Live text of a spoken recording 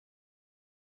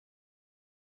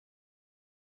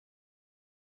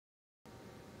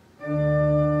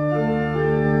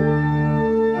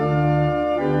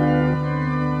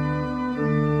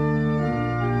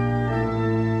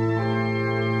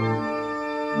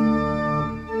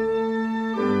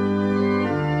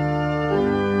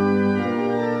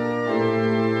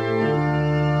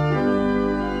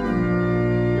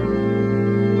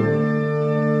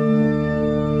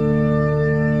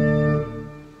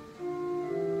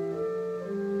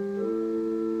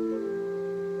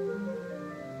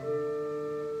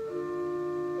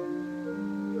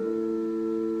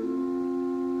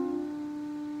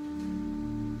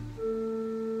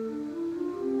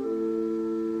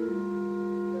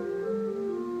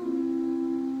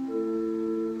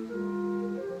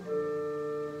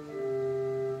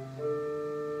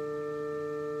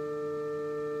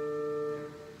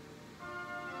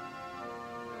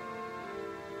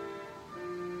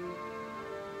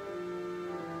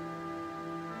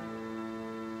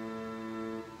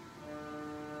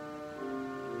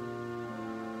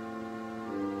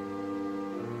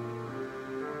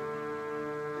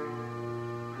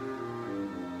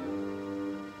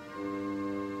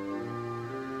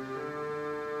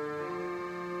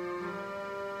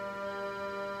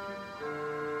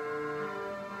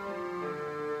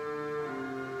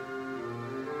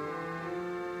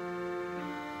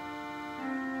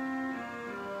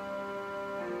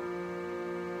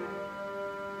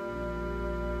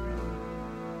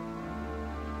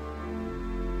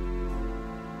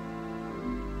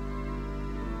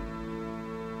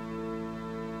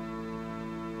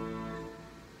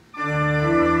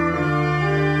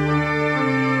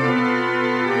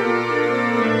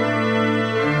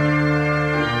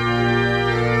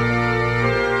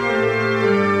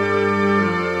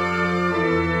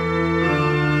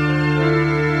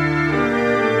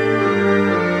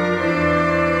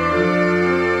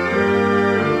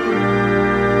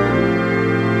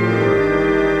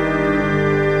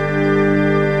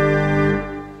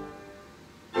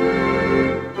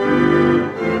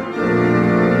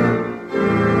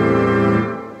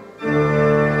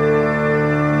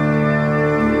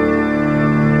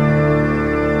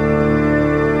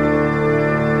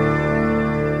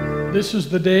This is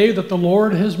the day that the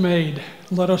Lord has made.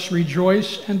 Let us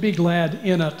rejoice and be glad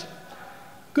in it.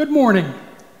 Good morning,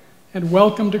 and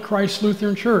welcome to Christ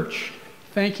Lutheran Church.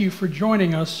 Thank you for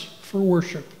joining us for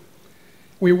worship.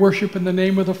 We worship in the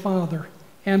name of the Father,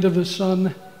 and of the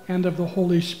Son, and of the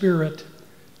Holy Spirit.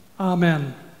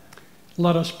 Amen.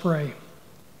 Let us pray.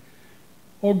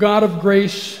 O God of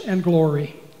grace and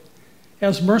glory,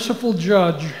 as merciful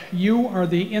judge, you are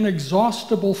the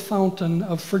inexhaustible fountain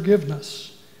of forgiveness.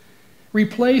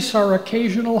 Replace our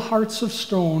occasional hearts of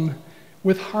stone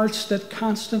with hearts that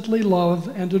constantly love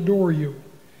and adore you,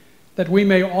 that we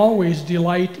may always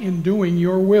delight in doing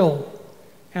your will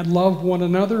and love one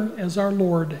another as our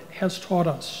Lord has taught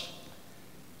us.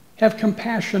 Have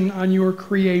compassion on your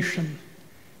creation,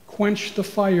 quench the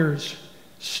fires,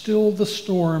 still the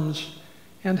storms,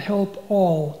 and help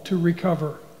all to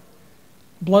recover.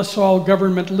 Bless all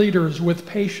government leaders with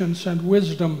patience and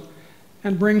wisdom,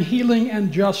 and bring healing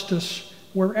and justice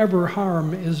wherever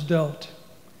harm is dealt.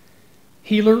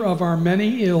 Healer of our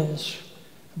many ills,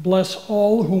 bless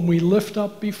all whom we lift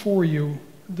up before you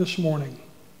this morning.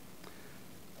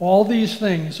 All these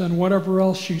things and whatever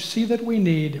else you see that we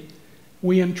need,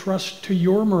 we entrust to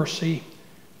your mercy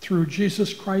through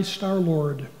Jesus Christ our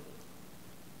Lord.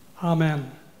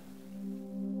 Amen.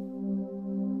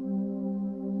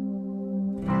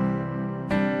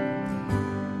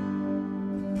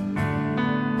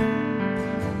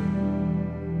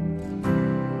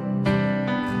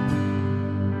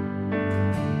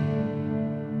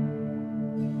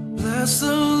 Bless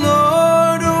the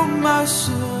Lord, oh my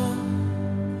soul,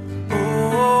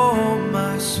 oh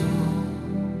my soul,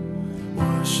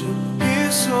 worship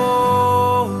his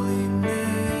holy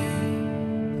name.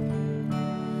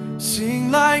 Sing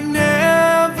like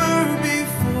never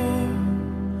before,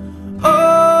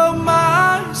 oh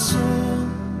my soul,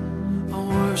 I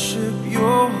worship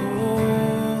your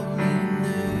holy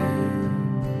name.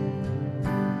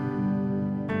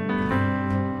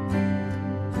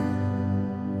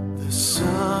 The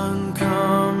sun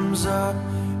comes up,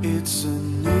 it's a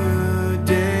new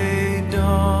day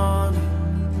dawning.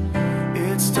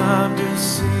 It's time to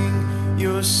sing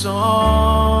your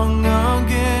song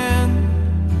again.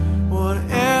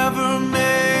 Whatever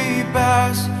may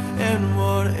pass and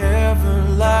whatever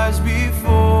lies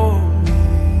before me,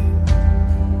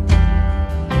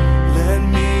 let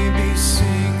me be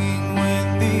singing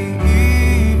when the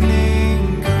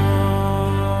evening comes.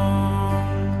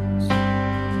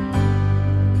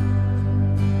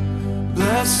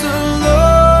 Bless the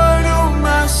Lord, oh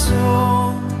my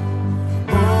soul,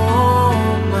 oh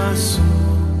my soul,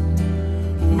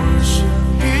 worship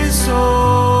his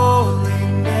holy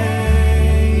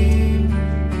name.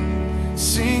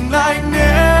 Sing like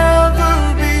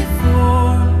never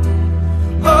before,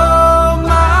 oh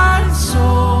my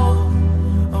soul,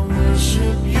 I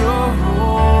worship your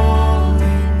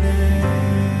holy name.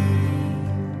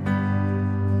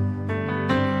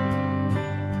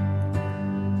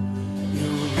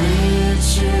 You're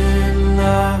rich in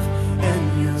love and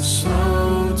you're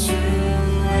slow to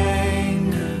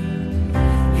anger.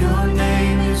 Your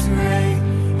name is great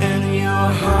and your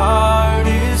heart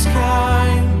is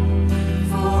kind.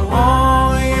 For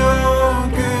all your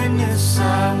goodness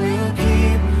I will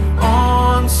keep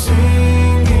on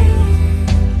singing.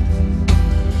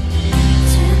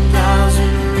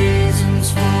 10,000 reasons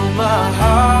for my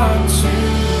heart to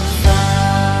find.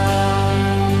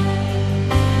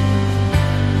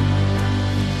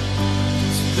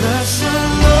 Bless the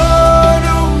Lord,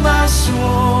 oh my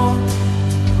soul,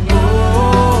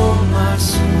 oh my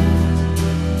soul,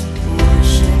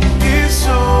 worship his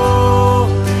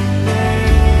holy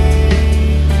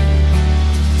name.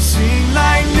 Sing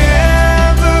like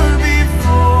never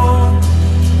before,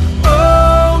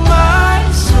 oh my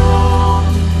soul,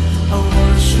 I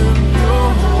worship your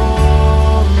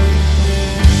holy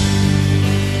name.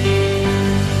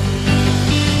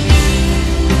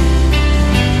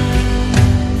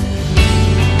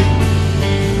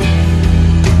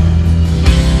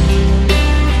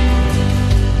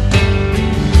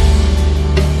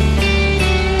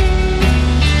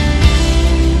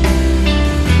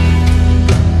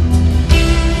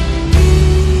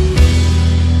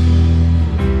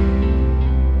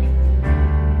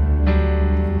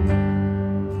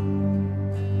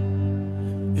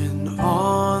 And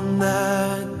on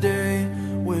that day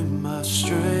when my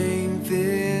strength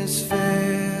is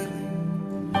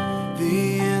failing,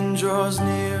 the end draws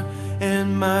near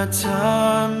and my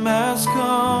time has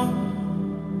come,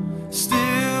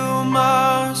 still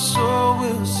my soul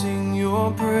will sing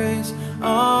your praise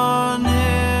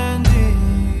unending.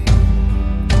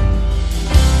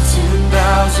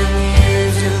 10,000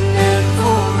 years and then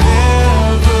forever.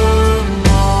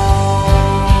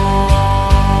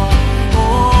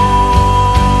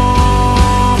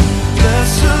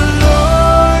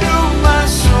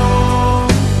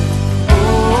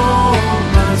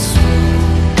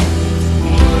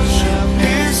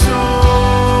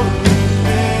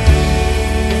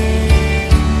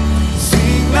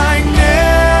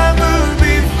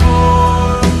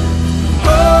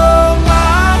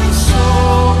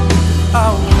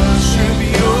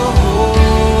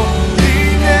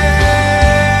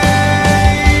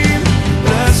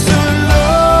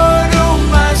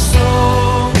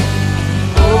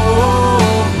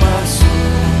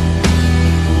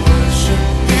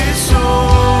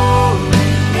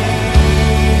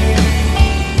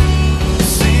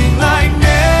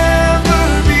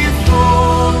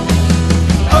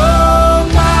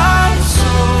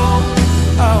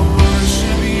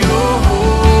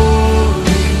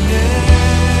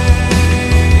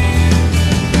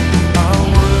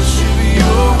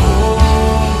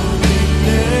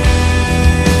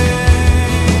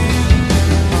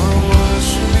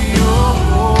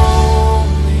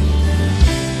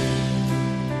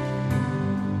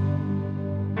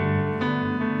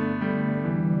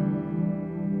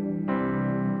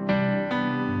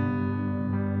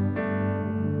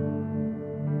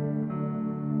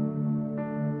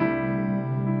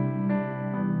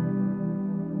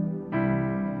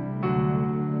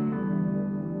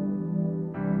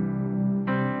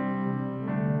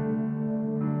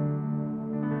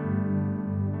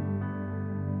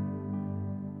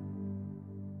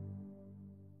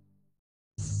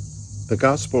 The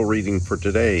gospel reading for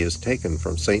today is taken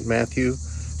from St. Matthew,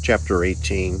 chapter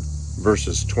 18,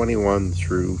 verses 21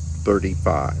 through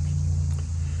 35.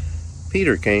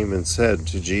 Peter came and said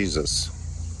to Jesus,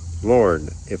 "Lord,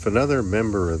 if another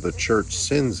member of the church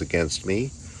sins against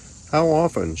me, how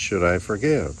often should I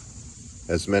forgive?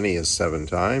 As many as 7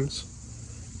 times?"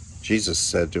 Jesus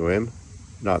said to him,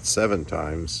 "Not 7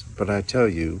 times, but I tell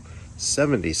you,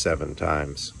 77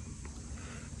 times.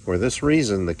 For this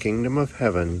reason the kingdom of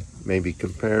heaven may be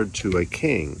compared to a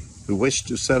king who wished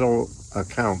to settle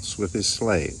accounts with his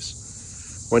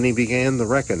slaves. When he began the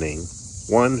reckoning,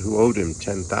 one who owed him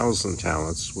 10,000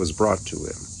 talents was brought to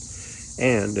him.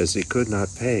 And as he could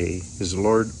not pay, his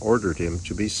lord ordered him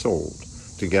to be sold,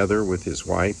 together with his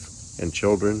wife and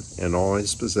children and all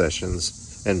his possessions,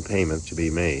 and payment to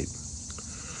be made.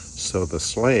 So the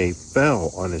slave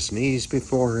fell on his knees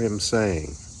before him,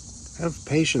 saying, 'Have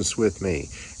patience with me,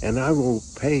 and I will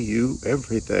pay you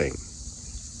everything.'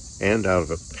 And out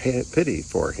of pity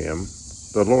for him,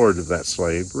 the lord of that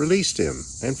slave released him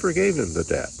and forgave him the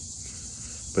debt.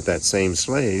 But that same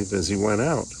slave, as he went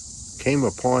out, came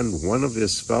upon one of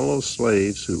his fellow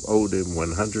slaves who owed him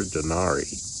 100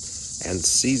 denarii, and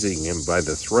seizing him by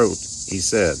the throat, he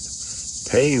said,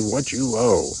 'Pay what you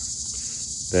owe.'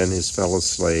 Then his fellow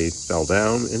slave fell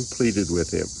down and pleaded with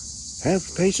him,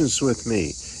 'Have patience with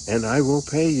me, and I will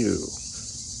pay you.'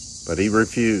 But he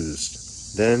refused.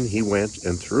 Then he went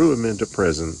and threw him into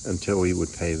prison until he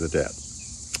would pay the debt.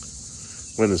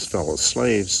 When his fellow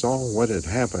slaves saw what had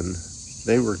happened,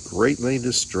 they were greatly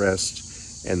distressed,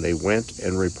 and they went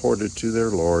and reported to their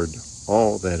lord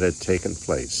all that had taken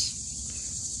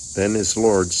place. Then his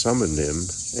lord summoned him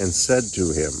and said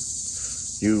to him,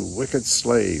 'You wicked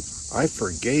slave, I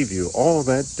forgave you all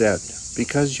that debt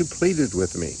because you pleaded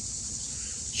with me.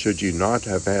 Should you not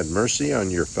have had mercy on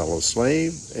your fellow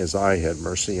slave, as I had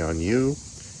mercy on you?'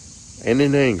 And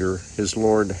in anger, his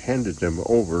lord handed him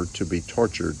over to be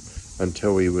tortured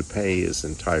until he would pay his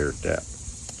entire debt.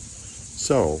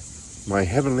 So, my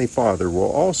heavenly Father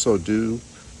will also do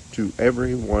to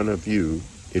every one of you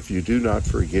if you do not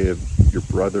forgive your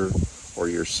brother or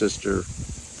your sister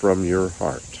from your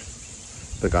heart."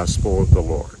 The Gospel of the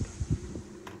Lord.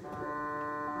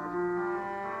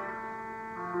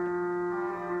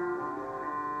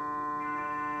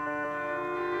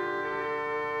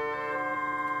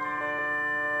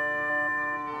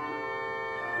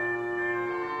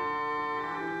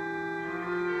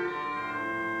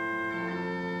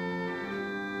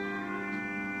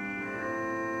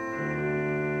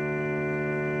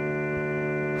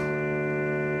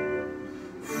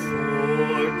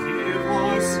 Forgive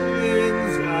our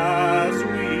sins as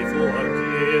we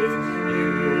forgive. You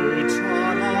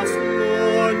taught us,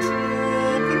 Lord, to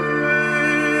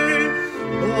pray.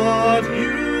 But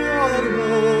you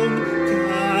alone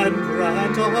can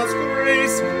grant us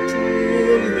grace to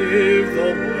live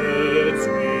the words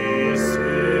we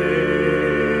say.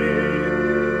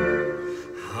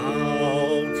 How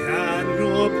can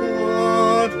your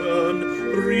pardon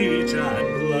reach and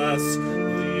bless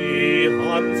the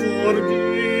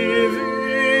unforgiving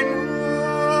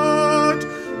heart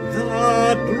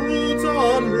that broods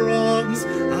on wrongs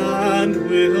and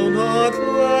will not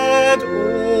let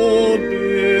all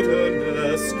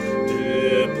bitterness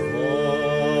depart?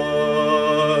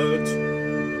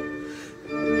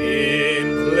 In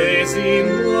blazing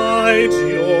light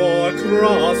your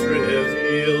cross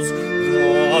reveals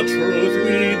the truth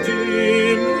we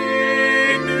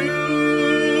dimly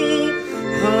knew.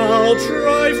 How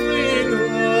trifling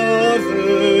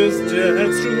others'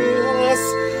 debts to us,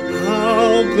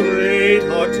 how great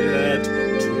our debt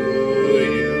to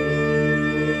you.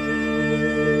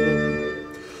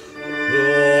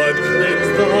 Lord, cleanse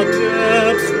the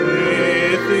depths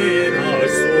within our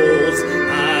souls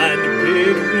and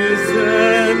bid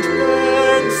resentment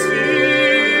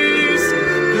cease.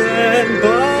 Then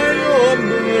by your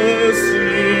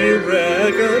mercy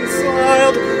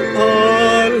reconciled,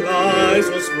 our lives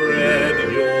will spread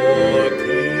your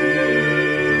peace.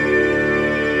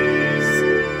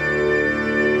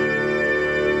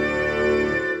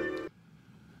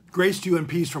 Grace to you and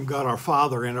peace from God our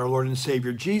Father and our Lord and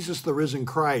Savior, Jesus the risen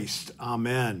Christ.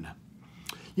 Amen.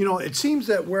 You know, it seems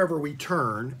that wherever we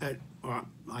turn, I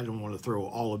don't want to throw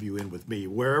all of you in with me,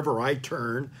 wherever I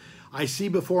turn, I see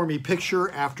before me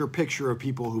picture after picture of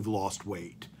people who've lost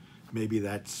weight. Maybe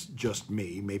that's just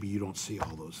me. Maybe you don't see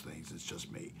all those things. It's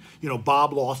just me. You know,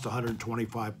 Bob lost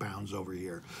 125 pounds over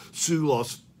here. Sue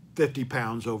lost 50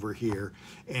 pounds over here.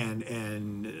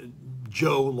 And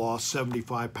Joe lost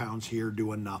 75 pounds here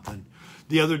doing nothing.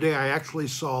 The other day, I actually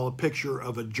saw a picture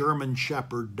of a German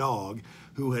Shepherd dog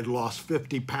who had lost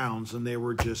 50 pounds, and they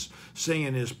were just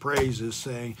singing his praises,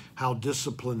 saying how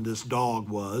disciplined this dog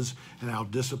was and how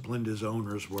disciplined his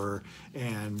owners were,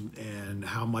 and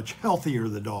how much healthier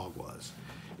the dog was.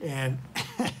 And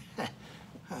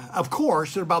of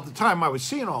course, at about the time I was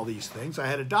seeing all these things, I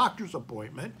had a doctor's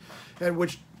appointment, at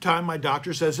which time my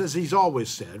doctor says, as he's always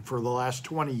said for the last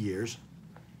 20 years,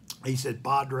 he said,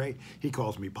 Padre, he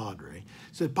calls me Padre,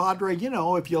 said, Padre, you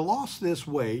know, if you lost this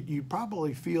weight, you'd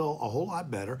probably feel a whole lot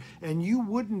better, and you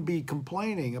wouldn't be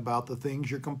complaining about the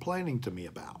things you're complaining to me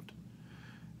about.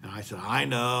 And I said, I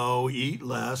know, eat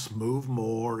less, move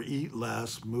more, eat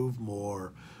less, move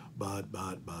more, but,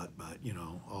 you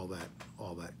know, all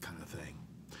that kind of thing.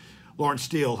 Lawrence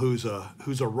Steele, who's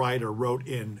a writer, wrote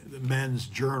in Men's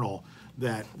Journal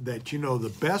that you know, the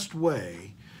best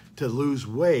way to lose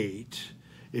weight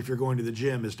if you're going to the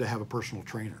gym is to have a personal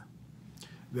trainer.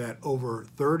 That over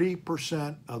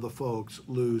 30% of the folks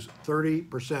lose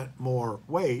 30% more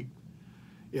weight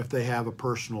if they have a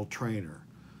personal trainer,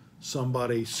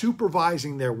 somebody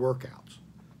supervising their workouts.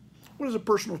 What does a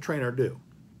personal trainer do?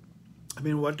 I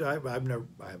mean, I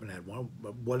haven't had one.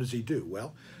 But what does he do?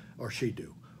 Well, or she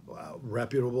do?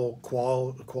 Reputable,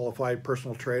 qualified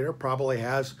personal trainer probably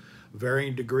has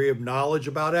varying degree of knowledge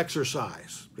about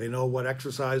exercise. They know what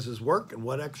exercises work and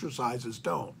what exercises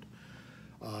don't.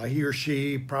 He or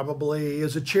she probably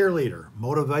is a cheerleader,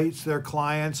 motivates their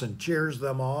clients and cheers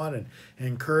them on and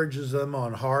encourages them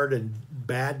on hard and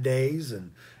bad days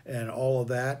and all of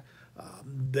that.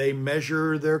 They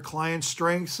measure their clients'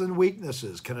 strengths and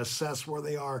weaknesses, can assess where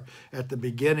they are at the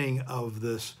beginning of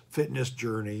this fitness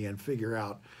journey and figure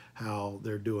out how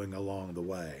they're doing along the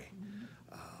way.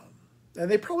 And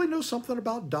they probably know something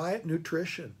about diet,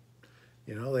 nutrition.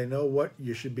 You know, they know what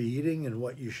you should be eating and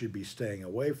what you should be staying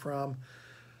away from,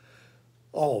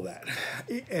 all of that.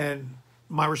 And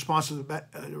my response to that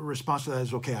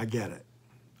is, okay, I get it.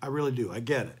 I really do. I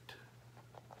get it.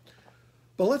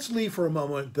 But let's leave for a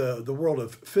moment the world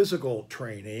of physical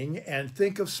training and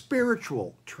think of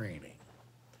spiritual training.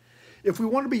 If we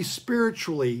want to be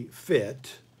spiritually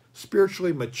fit,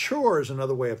 spiritually mature is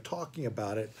another way of talking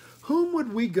about it, whom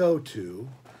would we go to?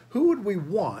 Who would we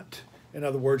want, in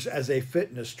other words, as a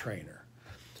fitness trainer?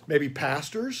 Maybe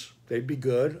pastors, they'd be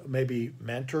good. Maybe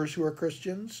mentors who are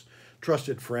Christians,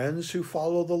 trusted friends who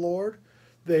follow the Lord.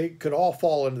 They could all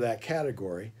fall into that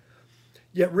category.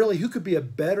 Yet really, who could be a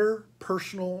better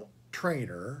personal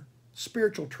trainer,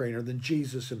 spiritual trainer, than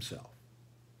Jesus himself?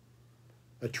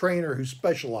 A trainer who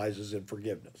specializes in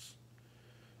forgiveness.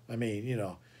 I mean, you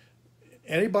know,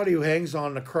 anybody who hangs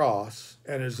on the cross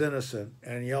and is innocent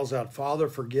and yells out, Father,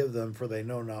 forgive them, for they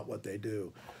know not what they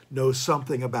do, knows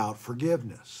something about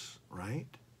forgiveness, right?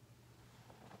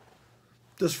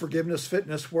 Does forgiveness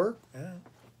fitness work? Yeah.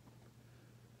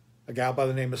 A gal by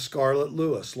the name of Scarlett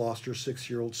Lewis lost her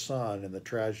 6-year-old son in the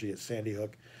tragedy at Sandy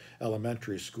Hook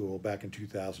Elementary School back in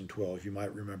 2012. You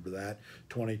might remember that.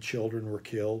 20 children were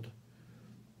killed.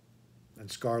 And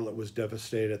Scarlett was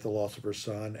devastated at the loss of her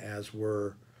son, as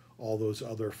were all those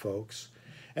other folks.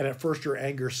 And at first her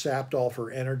anger sapped all of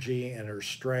her energy and her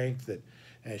strength,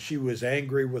 and she was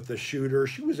angry with the shooter.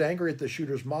 She was angry at the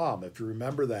shooter's mom, if you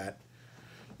remember that.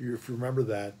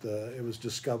 It was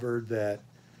discovered that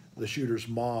the shooter's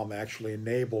mom actually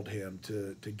enabled him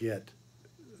to get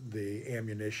the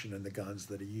ammunition and the guns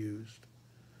that he used.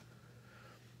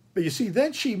 But you see,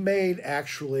 then she made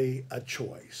actually a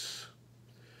choice.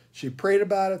 She prayed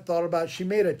about it, thought about it. She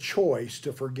made a choice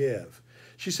to forgive.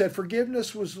 She said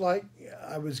forgiveness was like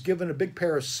I was given a big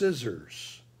pair of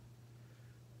scissors,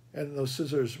 and those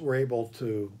scissors were able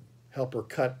to help her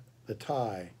cut her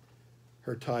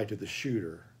tie to the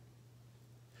shooter.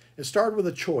 It started with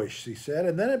a choice, she said,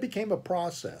 and then it became a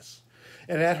process.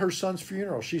 And at her son's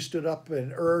funeral, she stood up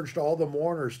and urged all the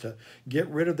mourners to get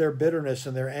rid of their bitterness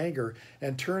and their anger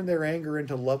and turn their anger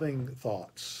into loving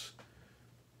thoughts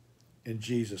in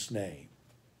Jesus' name.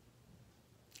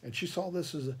 And she saw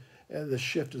this as the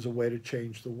shift as a way to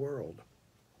change the world.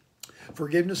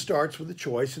 Forgiveness starts with a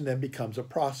choice and then becomes a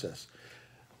process.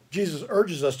 Jesus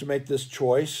urges us to make this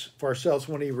choice for ourselves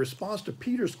when he responds to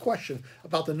Peter's question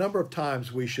about the number of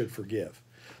times we should forgive.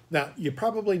 Now, you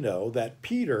probably know that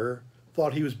Peter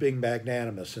thought he was being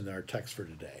magnanimous in our text for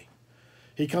today.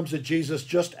 He comes to Jesus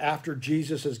just after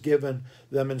Jesus has given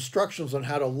them instructions on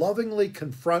how to lovingly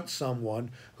confront someone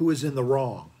who is in the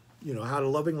wrong, how to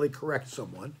lovingly correct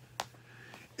someone.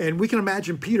 And we can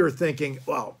imagine Peter thinking,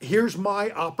 well, here's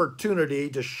my opportunity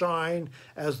to shine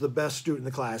as the best student in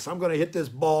the class. I'm going to hit this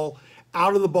ball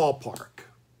out of the ballpark.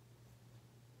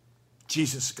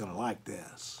 Jesus is going to like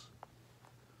this.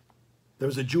 There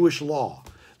was a Jewish law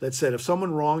that said if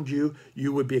someone wronged you,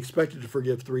 you would be expected to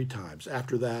forgive 3 times.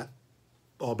 After that,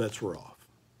 all bets were off.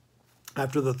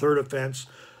 After the 3rd offense,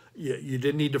 you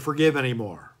didn't need to forgive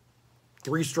anymore.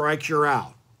 3 strikes, you're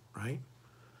out, right?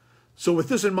 So with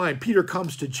this in mind, Peter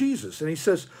comes to Jesus and he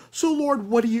says, "So Lord,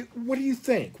 what do you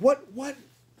think? What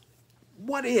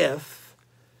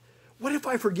if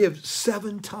I forgive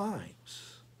 7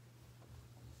 times?"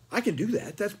 I can do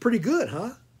that. That's pretty good,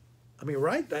 huh? I mean,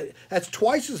 right? That's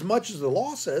twice as much as the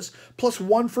law says, plus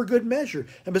 1 for good measure.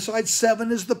 And besides,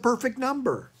 7 is the perfect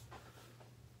number.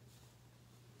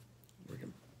 We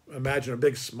can imagine a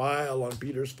big smile on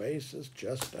Peter's face, his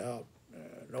chest out.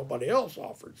 Nobody else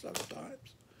offered 7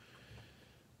 times.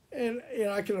 And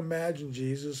I can imagine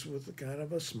Jesus with a kind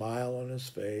of a smile on his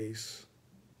face,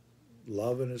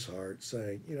 love in his heart,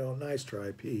 saying, "Nice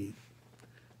try, Pete.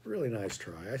 Really nice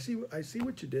try. I see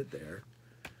what you did there.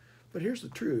 But here's the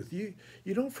truth. You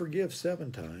don't forgive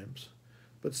 7 times,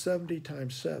 but 70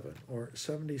 times 7, or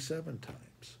 77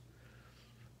 times."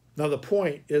 Now, the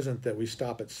point isn't that we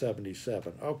stop at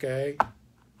 77. Okay,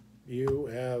 you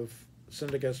have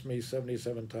sinned against me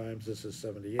 77 times. This is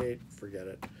 78. Forget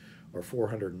it. Or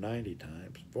 490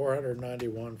 times.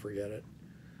 491, forget it.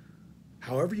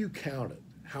 However you count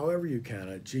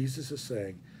it, Jesus is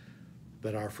saying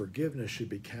that our forgiveness should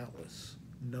be countless,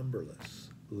 numberless,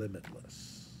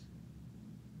 limitless.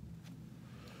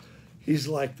 He's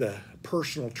like the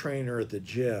personal trainer at the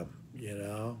gym,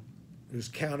 who's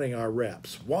counting our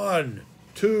reps. 1,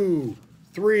 2,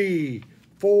 3,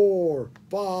 4,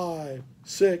 5,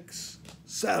 6,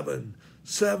 7,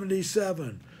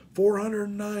 77,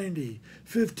 490,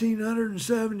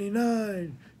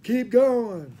 1,579. Keep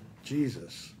going.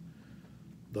 Jesus,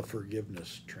 the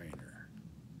forgiveness trainer.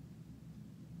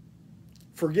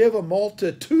 Forgive a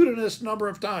multitudinous number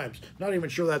of times. Not even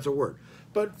sure that's a word.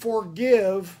 But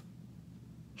forgive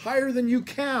higher than you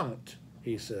count,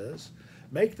 he says.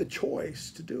 Make the choice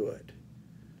to do it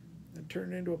and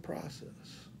turn it into a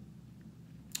process.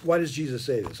 Why does Jesus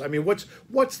say this? I mean,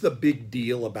 what's the big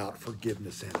deal about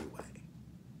forgiveness anyway?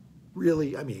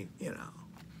 Really,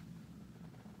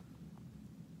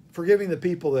 forgiving the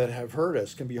people that have hurt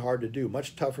us can be hard to do,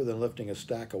 much tougher than lifting a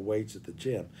stack of weights at the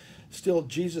gym. Still,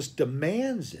 Jesus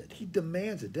demands it. He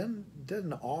demands it.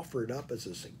 Doesn't offer it up as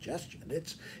a suggestion.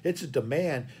 It's a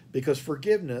demand, because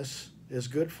forgiveness is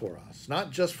good for us.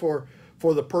 Not just for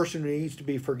the person who needs to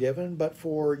be forgiven, but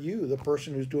for you, the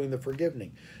person who's doing the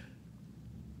forgiving.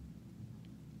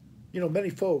 Many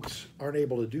folks aren't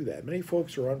able to do that. Many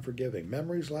folks are unforgiving.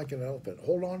 Memories like an elephant.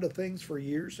 Hold on to things for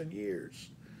years and years.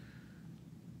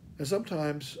 And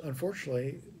sometimes,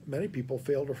 unfortunately, many people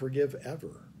fail to forgive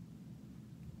ever.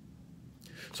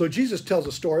 So Jesus tells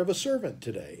a story of a servant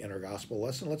today in our gospel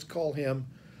lesson. Let's call him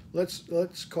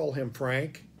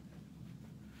Frank,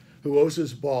 who owes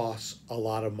his boss a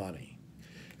lot of money.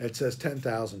 It says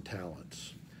 10,000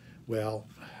 talents. Well,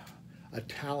 a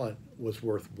talent was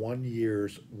worth 1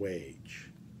 year's wage.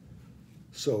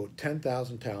 So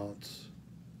 10,000 talents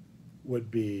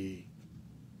would be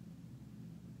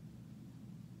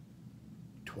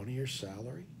 20 years'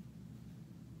 salary.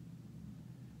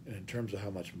 And in terms of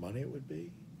how much money it would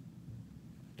be,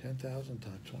 10,000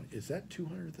 times 20, is that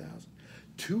 200,000?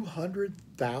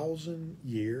 200,000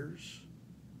 years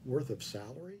worth of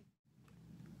salary?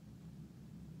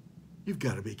 You've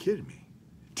got to be kidding me.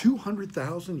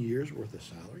 200,000 years worth of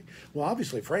salary? Well,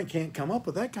 obviously Frank can't come up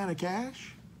with that kind of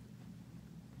cash.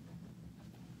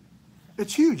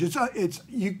 It's huge.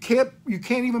 You can't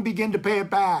even begin to pay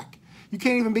it back. You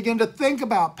can't even begin to think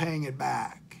about paying it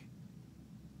back.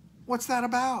 What's that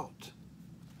about?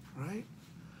 Right?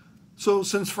 So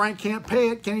since Frank can't pay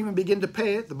it, can't even begin to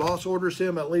pay it, the boss orders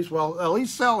him at least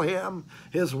sell him,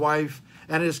 his wife,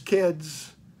 and his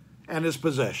kids, and his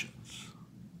possessions.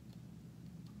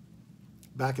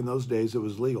 Back in those days, it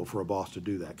was legal for a boss to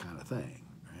do that kind of thing,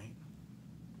 right?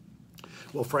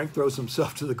 Well, Frank throws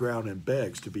himself to the ground and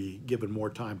begs to be given more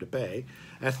time to pay.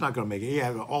 That's not going to make it. He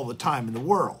has all the time in the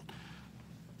world.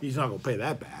 He's not going to pay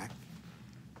that back.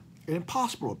 It's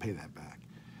impossible to pay that back.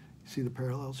 See the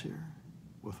parallels here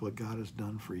with what God has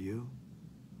done for you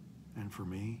and for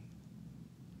me?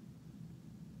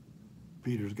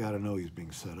 Peter's got to know he's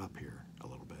being set up here a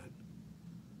little bit.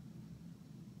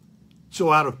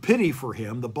 So out of pity for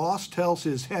him, the boss tells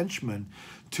his henchman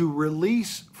to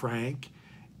release Frank,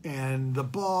 and the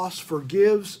boss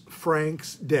forgives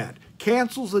Frank's debt,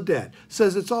 cancels the debt,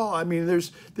 says it's all,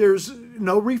 there's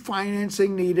no refinancing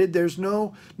needed, there's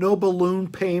no balloon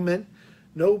payment,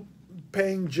 no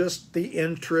paying just the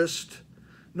interest,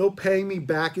 no paying me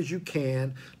back as you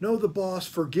can. No, the boss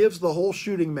forgives the whole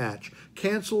shooting match,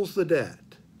 cancels the debt.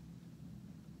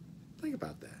 Think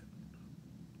about that.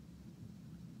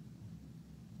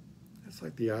 It's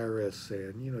like the IRS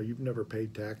saying, you know, you've never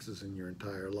paid taxes in your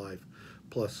entire life,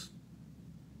 plus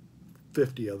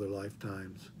 50 other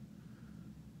lifetimes.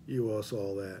 You owe us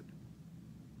all that.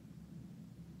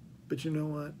 But you know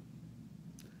what?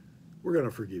 We're going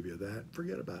to forgive you that.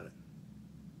 Forget about it.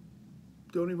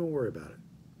 Don't even worry about it.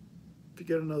 If you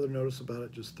get another notice about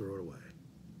it, just throw it away.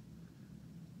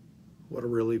 What a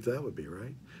relief that would be,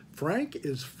 right? Frank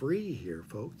is free here,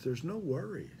 folks. There's no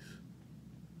worries.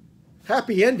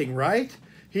 Happy ending, right?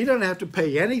 He doesn't have to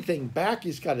pay anything back.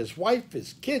 He's got his wife,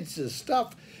 his kids, his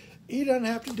stuff. He doesn't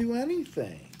have to do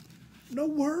anything. No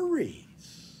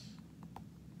worries.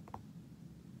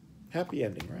 Happy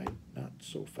ending, right? Not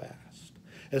so fast.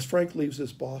 As Frank leaves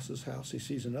his boss's house, he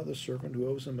sees another servant who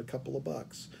owes him a couple of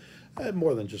bucks.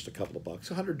 More than just a couple of bucks,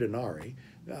 100 denarii.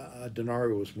 A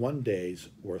denarii was 1 day's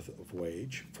worth of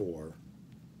wage for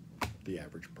the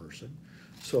average person.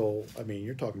 So, I mean,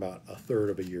 you're talking about a third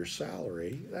of a year's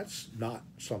salary. That's not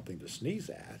something to sneeze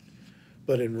at.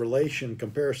 But in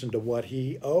comparison to what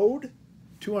he owed,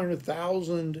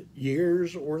 200,000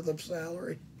 years worth of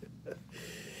salary,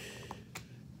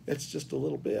 it's just a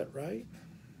little bit, right?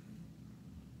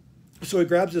 So he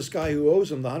grabs this guy who owes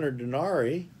him the 100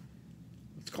 denarii.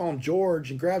 Let's call him George,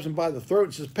 and grabs him by the throat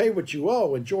and says, pay what you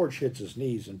owe. And George hits his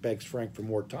knees and begs Frank for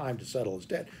more time to settle his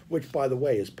debt, which, by the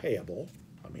way, is payable.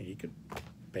 I mean, he could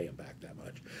pay him back that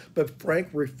much. But Frank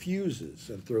refuses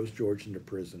and throws George into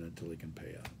prison until he can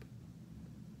pay up.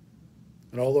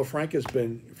 And although Frank has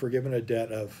been forgiven a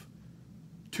debt of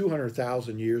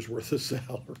 200,000 years worth of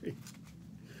salary,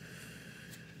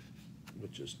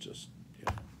 which is just, you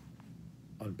know,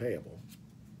 unpayable,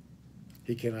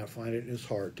 he cannot find it in his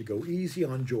heart to go easy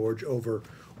on George over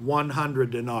 100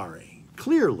 denarii.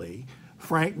 Clearly,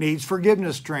 Frank needs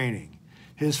forgiveness training.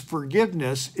 His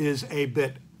forgiveness is a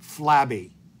bit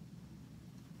flabby.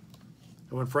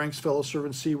 And when Frank's fellow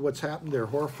servants see what's happened, they're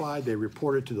horrified. They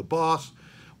report it to the boss.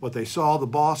 What they saw, the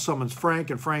boss summons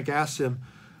Frank, and Frank asks him,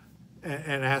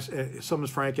 summons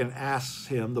Frank and asks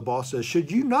him, the boss says,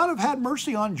 should you not have had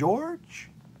mercy on George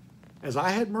as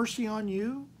I had mercy on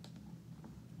you?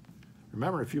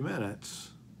 Remember, in a few minutes,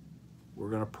 we're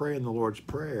going to pray in the Lord's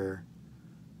Prayer,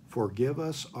 forgive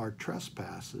us our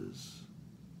trespasses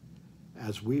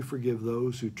as we forgive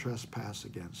those who trespass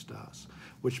against us,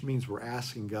 which means we're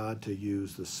asking God to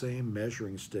use the same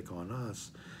measuring stick on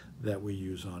us that we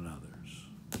use on others.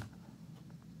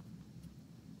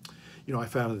 You know, I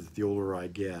found that the older I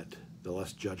get, the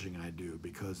less judging I do,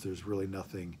 because there's really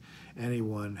nothing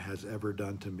anyone has ever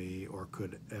done to me or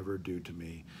could ever do to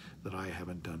me that I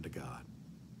haven't done to God.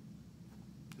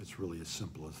 It's really as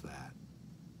simple as that.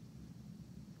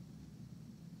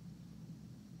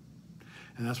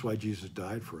 And that's why Jesus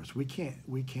died for us. We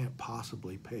can't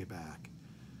possibly pay back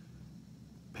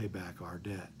our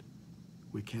debt.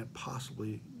 We can't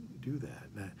possibly do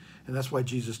that. And that's why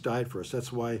Jesus died for us.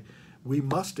 That's why we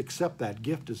must accept that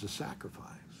gift as a sacrifice.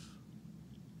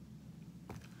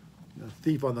 The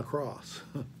thief on the cross.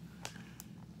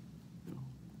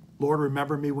 Lord,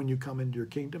 remember me when you come into your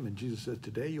kingdom. And Jesus said,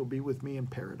 today you'll be with me in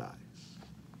paradise.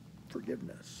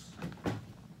 Forgiveness.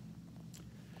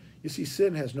 You see,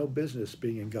 sin has no business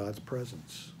being in God's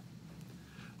presence.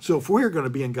 So if we're going to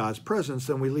be in God's presence,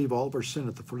 then we leave all of our sin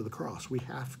at the foot of the cross. We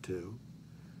have to.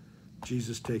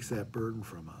 Jesus takes that burden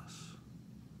from us.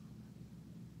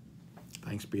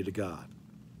 Thanks be to God.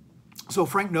 So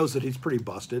Frank knows that he's pretty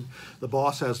busted. The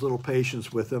boss has little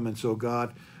patience with him, and so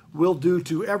God will do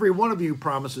to every one of you,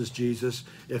 promises Jesus,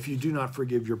 if you do not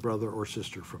forgive your brother or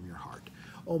sister from your heart.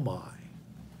 Oh my.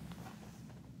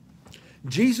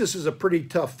 Jesus is a pretty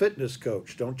tough fitness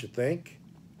coach, don't you think?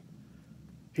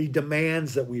 He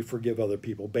demands that we forgive other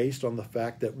people based on the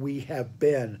fact that we have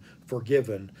been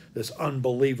forgiven this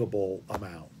unbelievable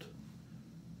amount.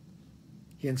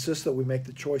 He insists that we make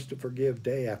the choice to forgive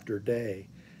day after day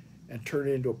and turn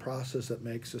it into a process that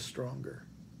makes us stronger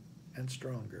and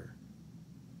stronger.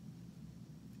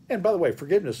 And by the way,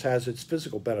 forgiveness has its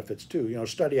physical benefits too. You know,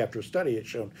 study after study has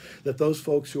shown that those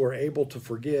folks who are able to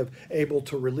forgive, able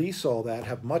to release all that,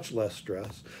 have much less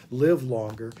stress, live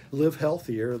longer, live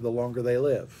healthier the longer they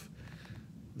live.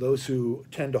 Those who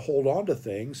tend to hold on to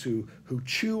things, who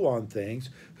chew on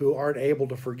things, who aren't able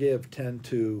to forgive, tend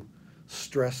to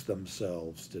stress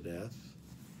themselves to death.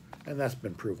 And that's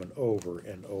been proven over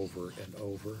and over and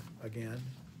over again.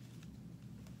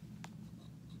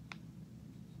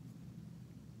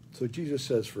 So Jesus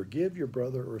says, forgive your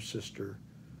brother or sister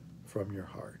from your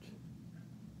heart.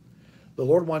 The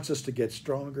Lord wants us to get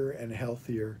stronger and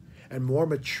healthier and more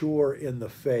mature in the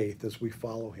faith as we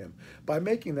follow him by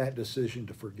making that decision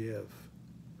to forgive.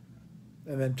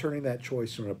 And then turning that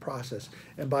choice into a process.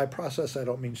 And by process, I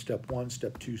don't mean step 1,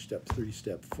 step 2, step 3,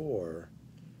 step 4.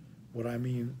 What I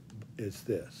mean is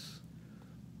this,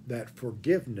 that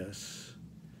forgiveness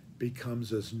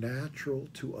becomes as natural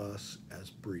to us as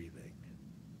breathing.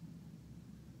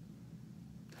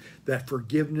 That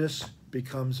forgiveness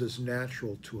becomes as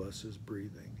natural to us as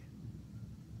breathing.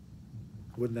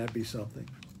 Wouldn't that be something?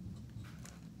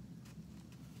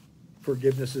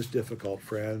 Forgiveness is difficult,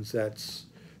 friends. That's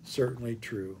certainly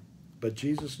true. But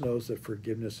Jesus knows that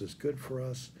forgiveness is good for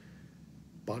us,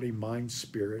 body, mind,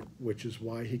 spirit, which is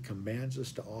why he commands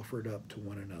us to offer it up to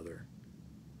one another.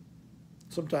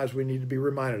 Sometimes we need to be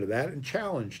reminded of that and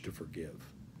challenged to forgive.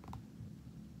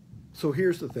 So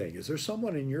here's the thing. Is there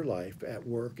someone in your life, at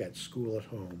work, at school, at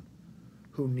home,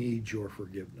 who needs your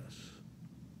forgiveness?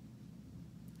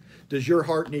 Does your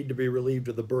heart need to be relieved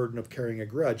of the burden of carrying a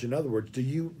grudge? In other words, do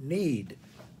you need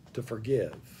to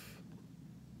forgive?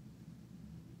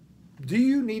 Do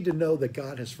you need to know that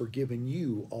God has forgiven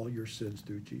you all your sins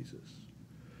through Jesus?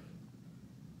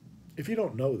 If you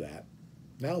don't know that,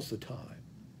 now's the time.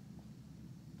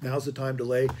 Now's the time to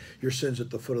lay your sins at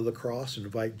the foot of the cross and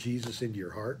invite Jesus into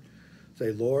your heart.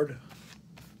 Say, Lord,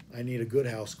 I need a good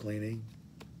house cleaning.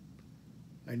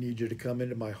 I need you to come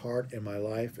into my heart and my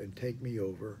life and take me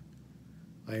over.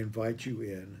 I invite you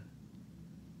in.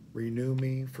 Renew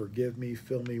me, forgive me,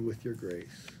 fill me with your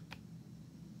grace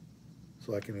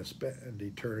so I can spend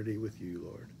eternity with you,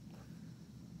 Lord.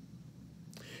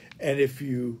 And if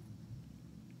you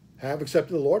have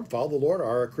accepted the Lord, follow the Lord,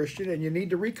 are a Christian, and you need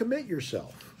to recommit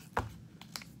yourself,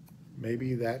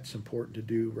 maybe that's important to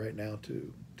do right now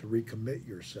too, to recommit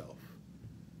yourself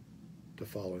to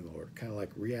following the Lord. Kind of like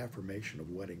reaffirmation of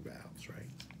wedding vows, right?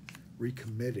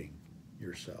 Recommitting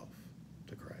yourself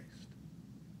to Christ.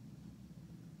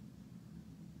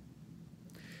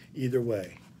 Either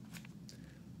way,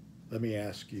 let me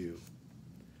ask you,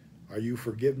 are you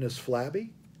forgiveness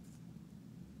flabby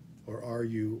or are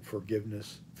you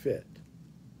forgiveness fit?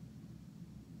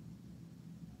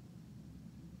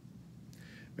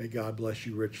 May God bless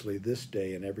you richly this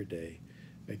day and every day.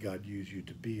 May God use you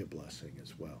to be a blessing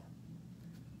as well.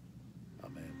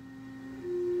 Amen.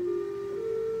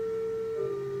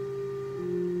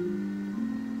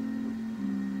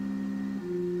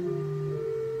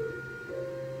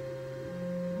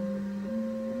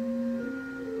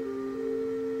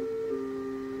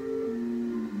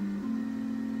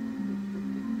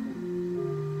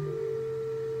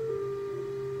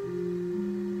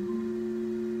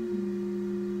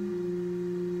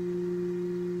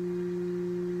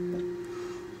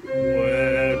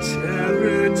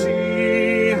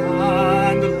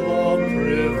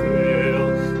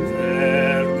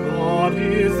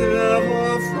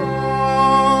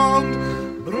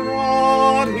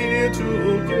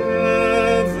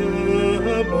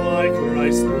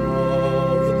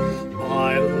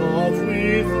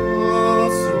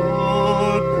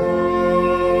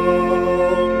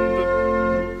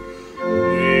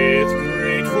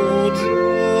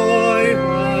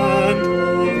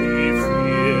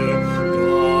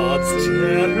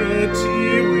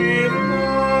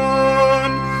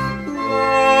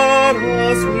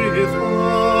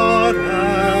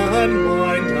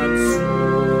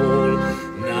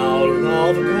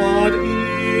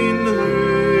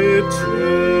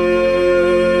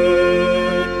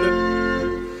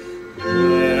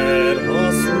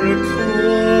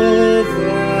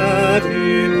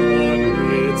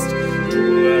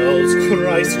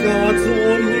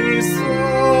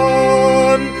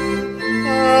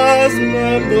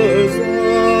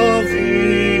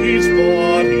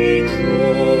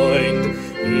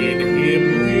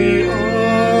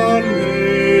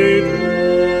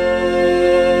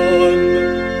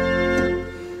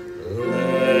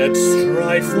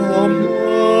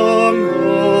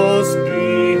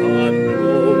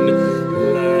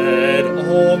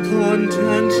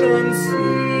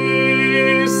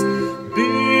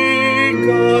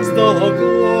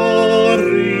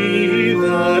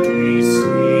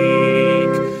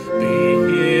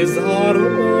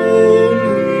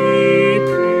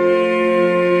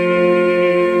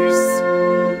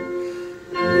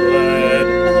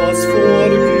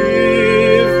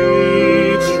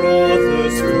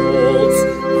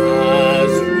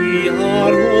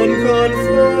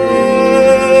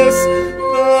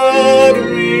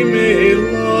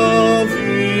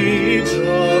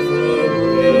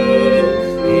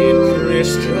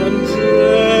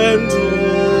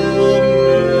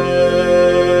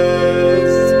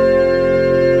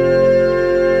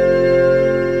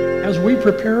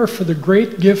 Prepare for the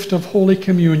great gift of Holy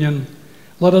Communion,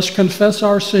 let us confess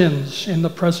our sins in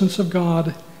the presence of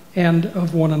God and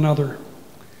of one another.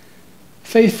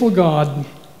 Faithful God,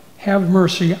 have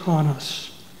mercy on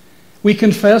us. We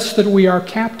confess that we are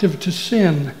captive to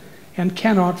sin and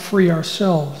cannot free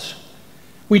ourselves.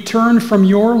 We turn from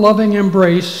your loving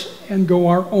embrace and go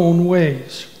our own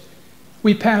ways.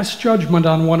 We pass judgment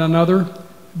on one another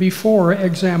before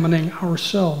examining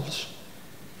ourselves.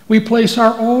 We place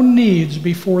our own needs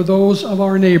before those of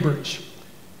our neighbors.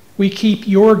 We keep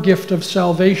your gift of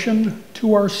salvation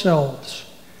to ourselves.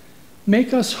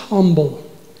 Make us humble,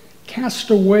 cast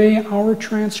away our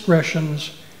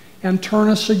transgressions, and turn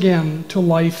us again to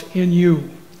life in you.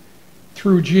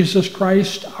 Through Jesus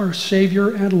Christ, our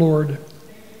Savior and Lord.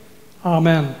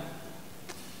 Amen.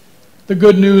 The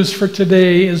good news for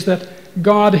today is that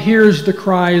God hears the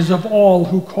cries of all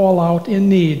who call out in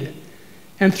need,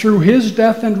 and through his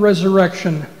death and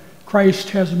resurrection,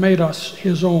 Christ has made us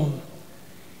his own.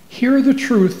 Hear the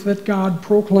truth that God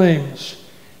proclaims: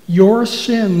 your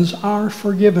sins are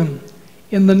forgiven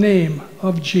in the name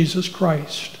of Jesus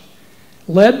Christ.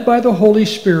 Led by the Holy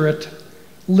Spirit,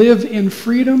 live in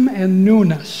freedom and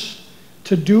newness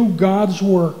to do God's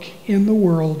work in the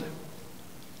world.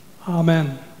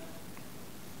 Amen.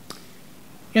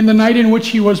 In the night in which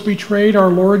he was betrayed, our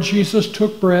Lord Jesus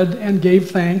took bread and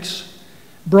gave thanks,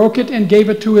 broke it and gave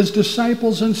it to his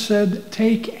disciples and said,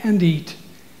 "Take and eat.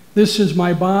 This is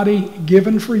my body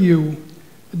given for you.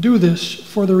 Do this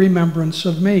for the remembrance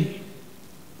of me."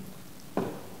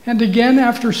 And again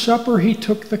after supper he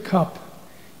took the cup,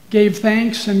 gave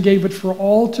thanks and gave it for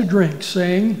all to drink,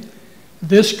 saying,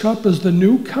 "This cup is the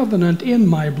new covenant in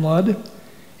my blood.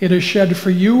 It is shed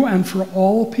for you and for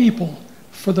all people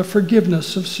for the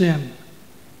forgiveness of sin.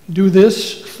 Do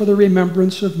this for the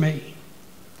remembrance of me."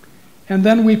 And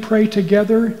then we pray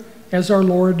together as our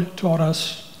Lord taught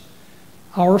us.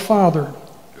 Our Father,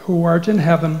 who art in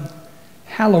heaven,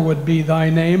 hallowed be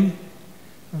thy name.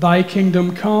 Thy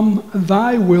kingdom come,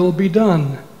 thy will be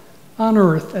done, on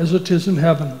earth as it is in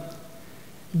heaven.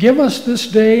 Give us this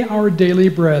day our daily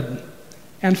bread,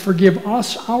 and forgive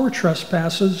us our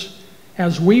trespasses,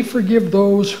 as we forgive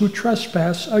those who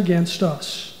trespass against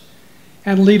us.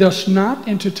 And lead us not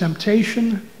into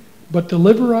temptation, but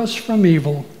deliver us from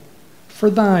evil. For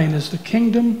thine is the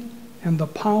kingdom, and the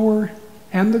power,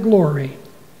 and the glory,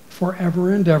 forever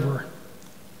and ever.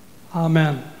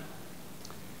 Amen.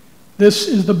 This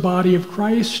is the body of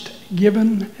Christ,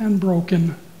 given and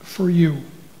broken for you.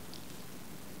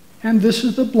 And this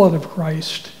is the blood of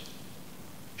Christ,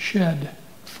 shed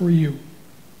for you.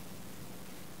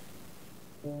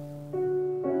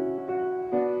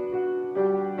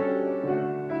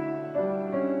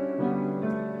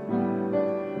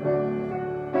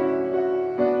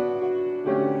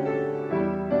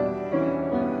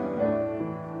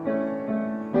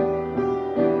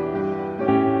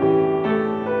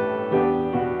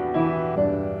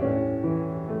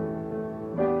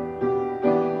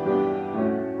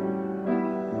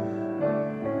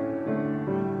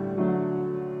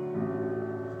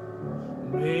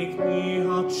 Make me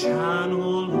a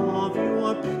channel of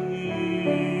your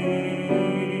peace.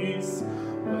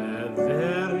 Where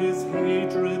there is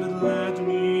hatred, let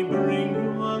me bring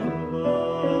your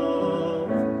love.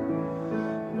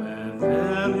 Where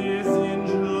there is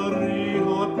injury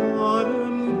or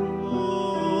pardon,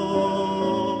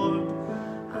 Lord,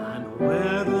 and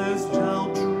where there's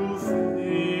doubt, true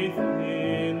faith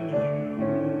in you.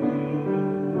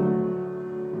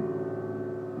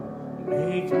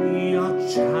 Make me a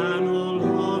channel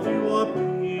of your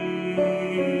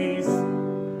peace.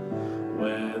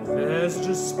 Where there's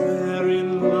despair in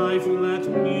life, let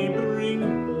me bring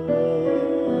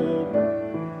hope.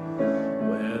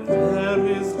 Where there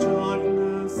is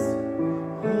darkness,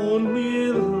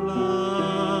 only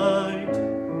light.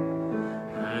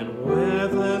 And where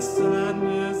there's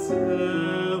sadness,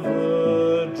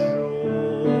 ever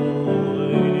joy.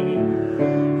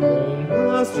 Oh,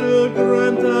 Master,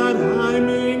 grant that I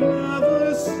may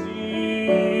never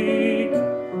seek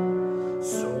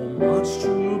so much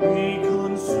to be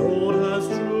consoled as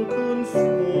to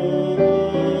console,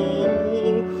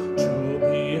 to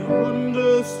be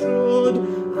understood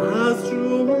as to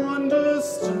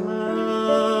understand,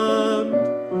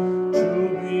 to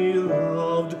be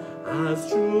loved as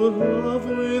to love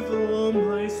with all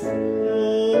my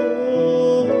soul.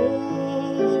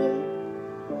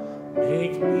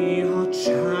 Make me a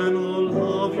channel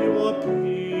of your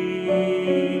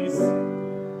peace.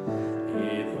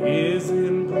 It is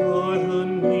in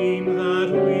pardoning that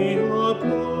we are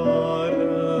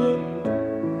pardoned,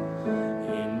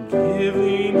 in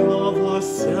giving of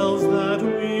ourselves that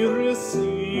we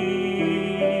receive,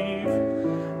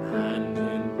 and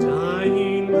in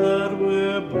dying that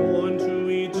we're born to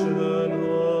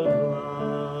eternal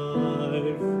life.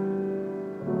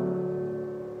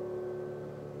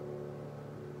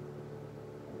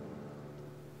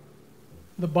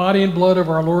 The body and blood of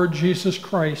our Lord Jesus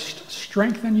Christ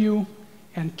strengthen you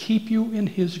and keep you in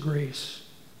his grace.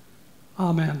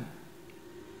 Amen.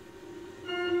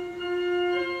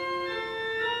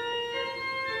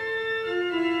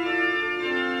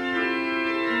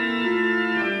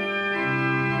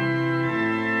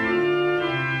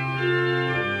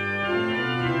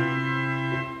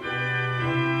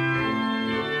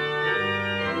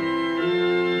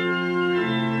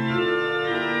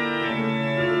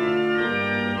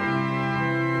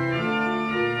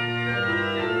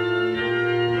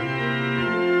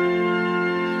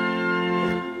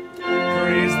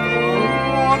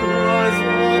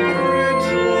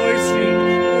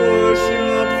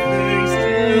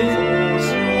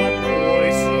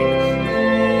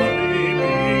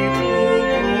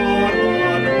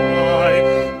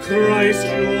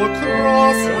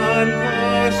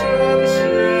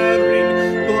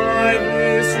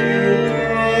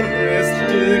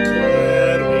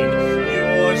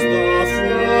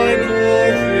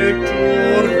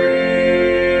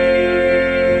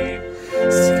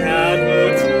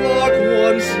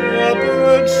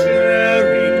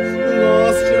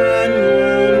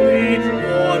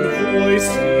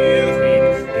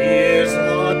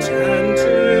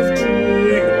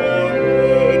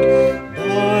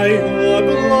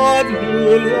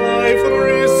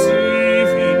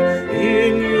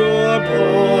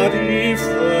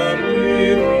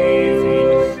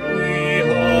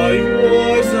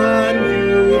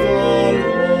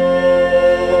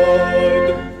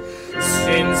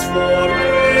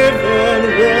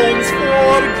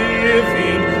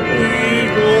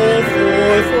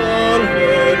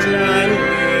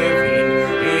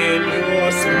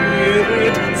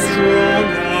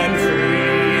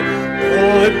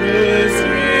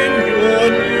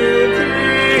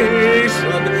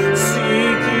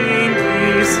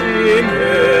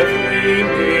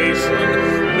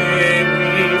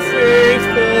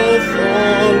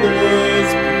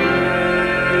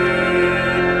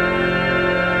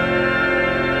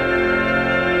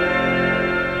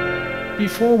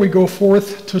 Before we go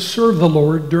forth to serve the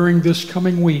Lord during this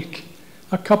coming week,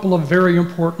 a couple of very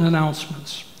important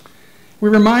announcements. We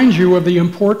remind you of the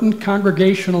important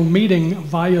congregational meeting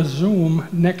via Zoom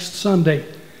next Sunday,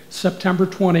 September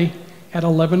 20 at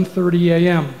 11:30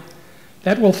 a.m.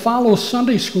 That will follow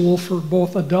Sunday school for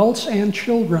both adults and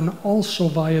children, also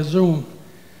via Zoom.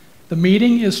 The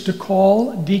meeting is to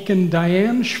call Deacon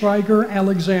Diane Schweiger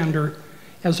Alexander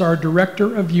as our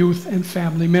Director of Youth and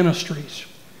Family Ministries.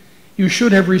 You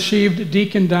should have received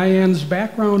Deacon Diane's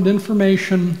background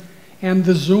information and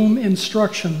the Zoom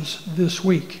instructions this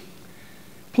week.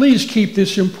 Please keep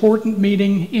this important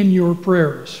meeting in your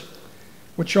prayers,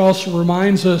 which also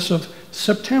reminds us of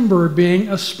September being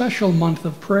a special month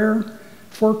of prayer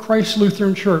for Christ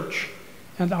Lutheran Church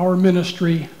and our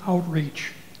ministry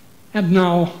outreach. And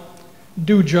now,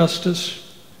 do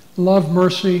justice, love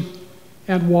mercy,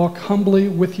 and walk humbly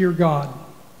with your God.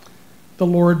 The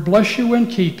Lord bless you and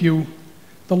keep you.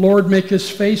 The Lord make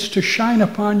his face to shine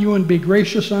upon you and be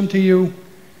gracious unto you.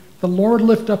 The Lord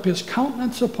lift up his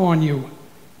countenance upon you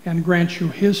and grant you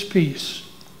his peace.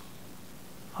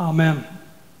 Amen.